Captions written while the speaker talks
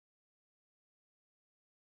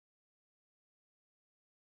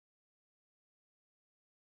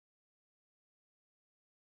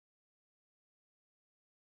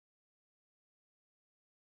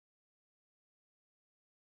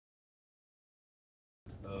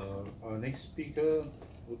our next speaker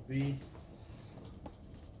would be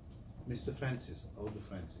Mr. Francis, AWUDU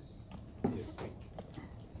Francis. Yes,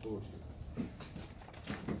 over to you.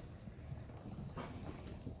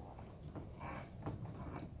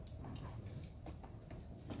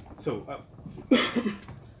 So,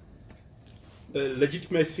 the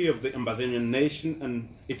legitimacy of the Ambazonian nation and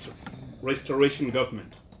its restoration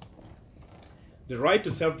government. The right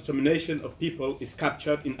to self-determination of people is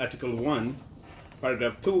captured in Article 1,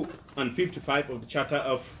 Paragraph 2 and 55 of the Charter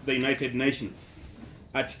of the United Nations,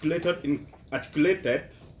 articulated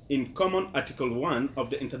in Common Article 1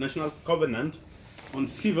 of the International Covenant on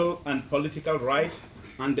Civil and Political Rights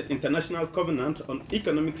and the International Covenant on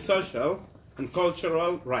Economic, Social and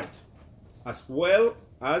Cultural Rights, as well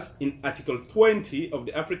as in Article 20 of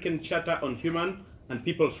the African Charter on Human and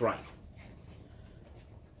People's Rights.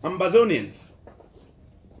 Ambazonians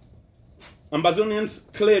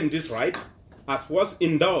claim this right, as was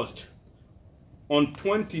endorsed on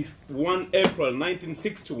 21 April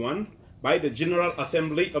 1961 by the General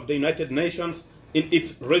Assembly of the United Nations in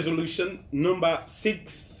its resolution number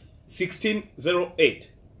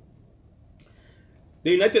 1608.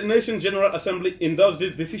 The United Nations General Assembly endorsed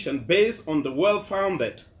this decision based on the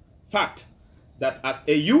well-founded fact that as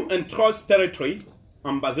a UN trust territory,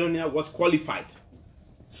 Ambazonia was qualified,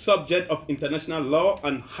 subject of international law,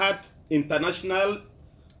 and had international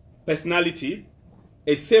personality,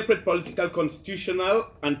 a separate political, constitutional,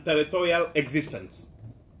 and territorial existence.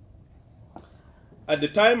 At the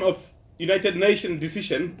time of United Nations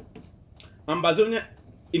decision, Ambazonia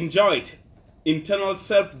enjoyed internal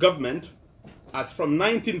self-government as from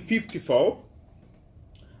 1954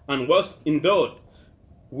 and was endowed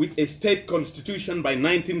with a state constitution by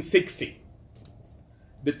 1960.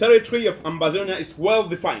 The territory of Ambazonia is well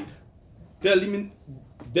defined,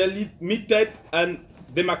 delimited and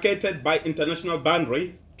demarcated by international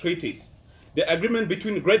boundary treaties. The agreement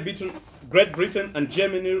between Great Britain and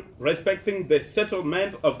Germany respecting the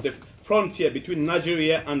settlement of the frontier between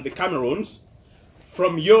Nigeria and the Cameroons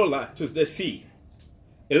from Yola to the sea,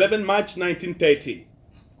 11 March 1930.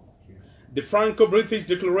 The Franco-British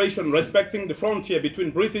Declaration respecting the frontier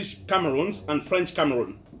between British Cameroons and French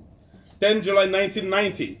Cameroon, 10 July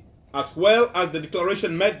 1990, as well as the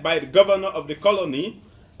declaration made by the governor of the colony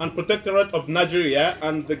and protectorate of Nigeria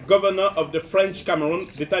and the governor of the French Cameroon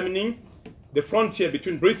determining the frontier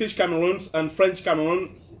between British Cameroons and French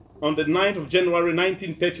Cameroon on the 9th of January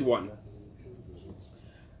 1931.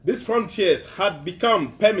 These frontiers had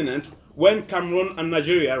become permanent when Cameroon and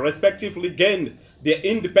Nigeria respectively gained their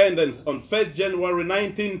independence on 1st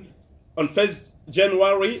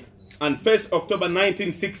January and 1st October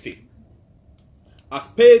 1960. As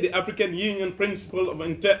per the African Union principle of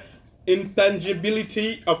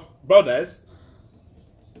intangibility of borders,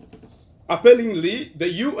 appallingly, the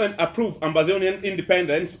UN-approved Ambazonian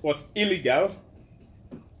independence was illegal,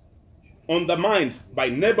 undermined by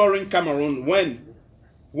neighboring Cameroon when,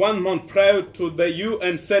 1 month prior to the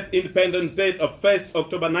UN set independence date of 1st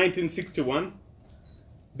October 1961,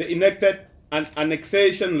 they enacted an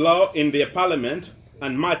annexation law in their parliament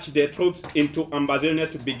and marched their troops into Ambazonia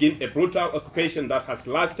to begin a brutal occupation that has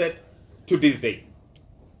lasted to this day.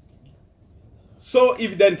 So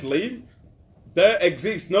evidently, there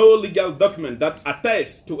exists no legal document that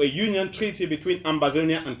attests to a union treaty between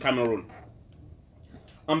Ambazonia and Cameroon.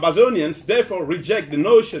 Ambazonians therefore reject the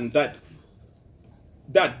notion that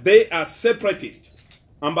they are separatists.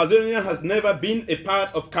 Ambazonia has never been a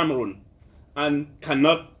part of Cameroon and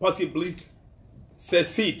cannot possibly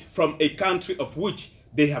secede from a country of which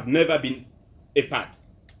they have never been a part.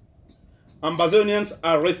 Ambazonians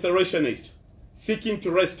are restorationists, seeking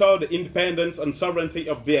to restore the independence and sovereignty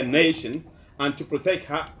of their nation and to protect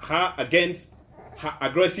her against her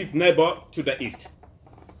aggressive neighbor to the east.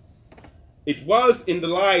 It was in the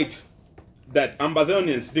light that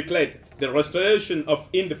Ambazonians declared the restoration of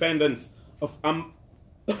independence of on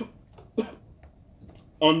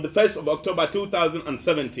the 1st of October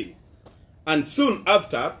 2017, and soon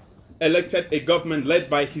after elected a government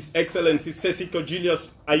led by His Excellency Sesiko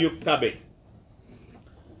Julius Ayub Tabe.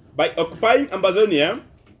 By occupying Ambazonia,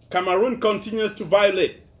 Cameroon continues to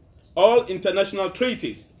violate all international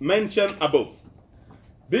treaties mentioned above.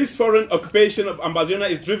 This foreign occupation of Ambazonia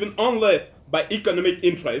is driven only by economic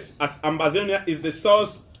interests, as Ambazonia is the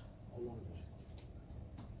source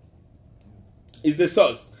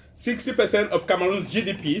 60% of Cameroon's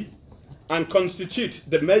GDP and constitute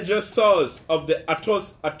the major source of the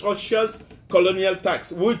atrocious colonial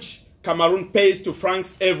tax which Cameroon pays to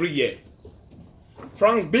France every year.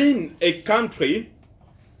 France being a country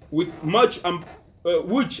with which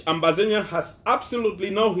Ambazonia has absolutely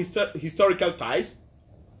no historical ties,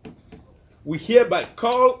 we hereby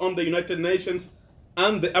call on the United Nations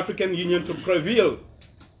and the African Union to prevail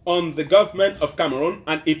on the government of Cameroon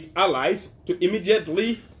and its allies to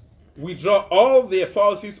immediately withdraw all their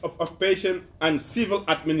forces of occupation and civil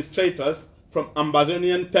administrators from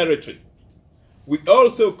Amazonian territory. We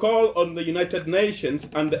also call on the United Nations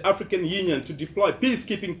and the African Union to deploy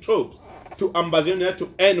peacekeeping troops to Amazonia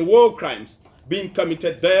to end war crimes being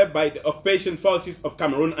committed there by the occupation forces of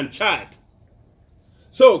Cameroon and Chad.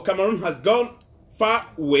 So Cameroon has gone far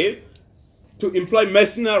away to employ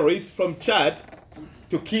mercenaries from Chad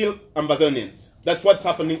to kill Amazonians. That's what's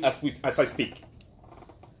happening as I speak.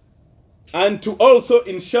 And to also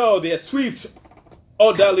ensure their swift,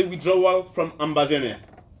 orderly withdrawal from Amazonia.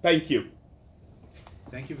 Thank you.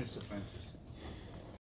 Thank you, Mr. Francis.